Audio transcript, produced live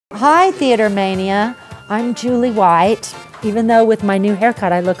Hi, TheaterMania. I'm Julie White. Even though with my new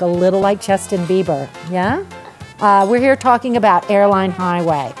haircut I look a little like Justin Bieber, yeah? We're here talking about Airline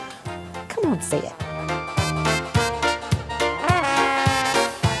Highway. Come on, see it.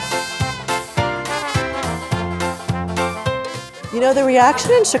 You know, the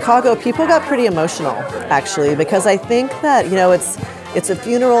reaction in Chicago, people got pretty emotional, actually, because I think that, you know, it's a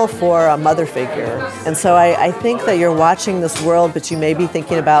funeral for a mother figure. And so I think that you're watching this world, but you may be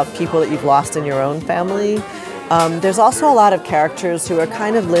thinking about people that you've lost in your own family. There's also a lot of characters who are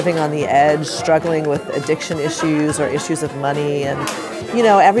kind of living on the edge, struggling with addiction issues or issues of money. And, you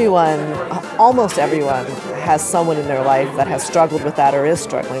know, almost everyone has someone in their life that has struggled with that or is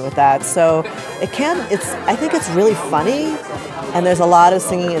struggling with that. So I think it's really funny. And there's a lot of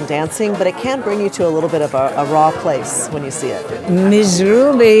singing and dancing, but it can bring you to a little bit of a raw place when you see it. Ms.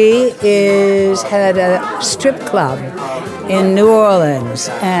 Ruby had a strip club in New Orleans,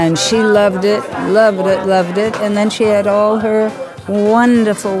 and she loved it, and then she had all her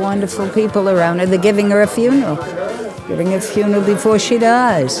wonderful, wonderful people around her. They're giving her a funeral before she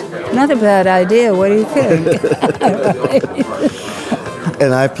dies. Not a bad idea, what do you think?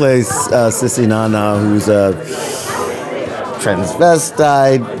 And I play Sissy Nana, who's a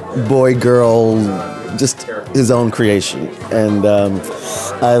transvestite, boy, girl, just his own creation. And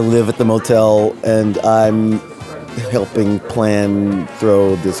I live at the motel, and I'm helping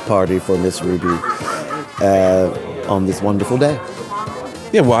throw this party for Miss Ruby on this wonderful day.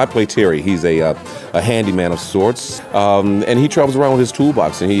 Yeah, well, I play Terry. He's a handyman of sorts, and he travels around with his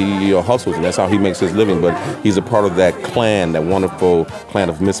toolbox, and he hustles, and that's how he makes his living. But he's a part of that clan, that wonderful clan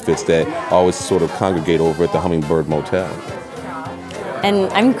of misfits that always sort of congregate over at the Hummingbird Motel.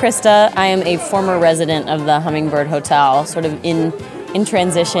 And I'm Krista. I am a former resident of the Hummingbird Hotel, sort of in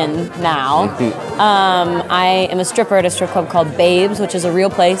transition now. I am a stripper at a strip club called Babes, which is a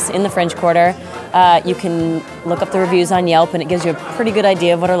real place in the French Quarter. You can look up the reviews on Yelp, and it gives you a pretty good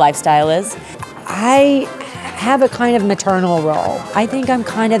idea of what our lifestyle is. I have a kind of maternal role. I think I'm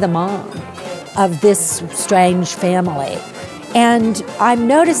kind of the mom of this strange family. And I'm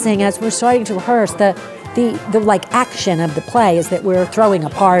noticing as we're starting to rehearse, the like action of the play is that we're throwing a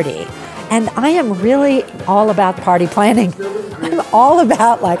party. And I am really all about party planning. I'm all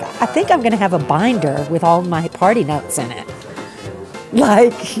about, like, I think I'm gonna have a binder with all my party notes in it.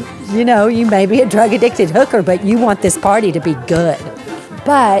 Like, you know, you may be a drug-addicted hooker, but you want this party to be good.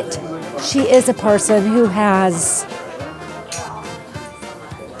 But she is a person who has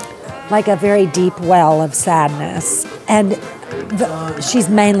like a very deep well of sadness, and she's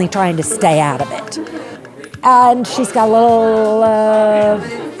mainly trying to stay out of it. And she's got a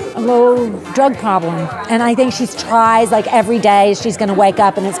little drug problem, and I think she tries, like, every day she's going to wake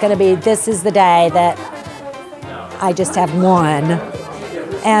up and it's going to be, this is the day that I just have one.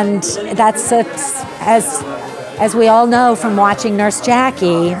 And that's as we all know from watching Nurse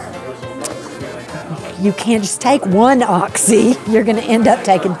Jackie, you can't just take one oxy. You're going to end up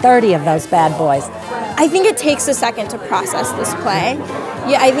taking 30 of those bad boys. I think it takes a second to process this play.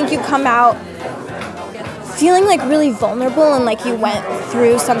 Yeah, I think you come out feeling like really vulnerable, and like you went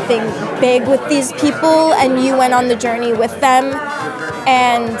through something big with these people and you went on the journey with them.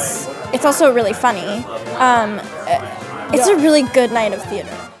 And it's also really funny. It's a really good night of theater.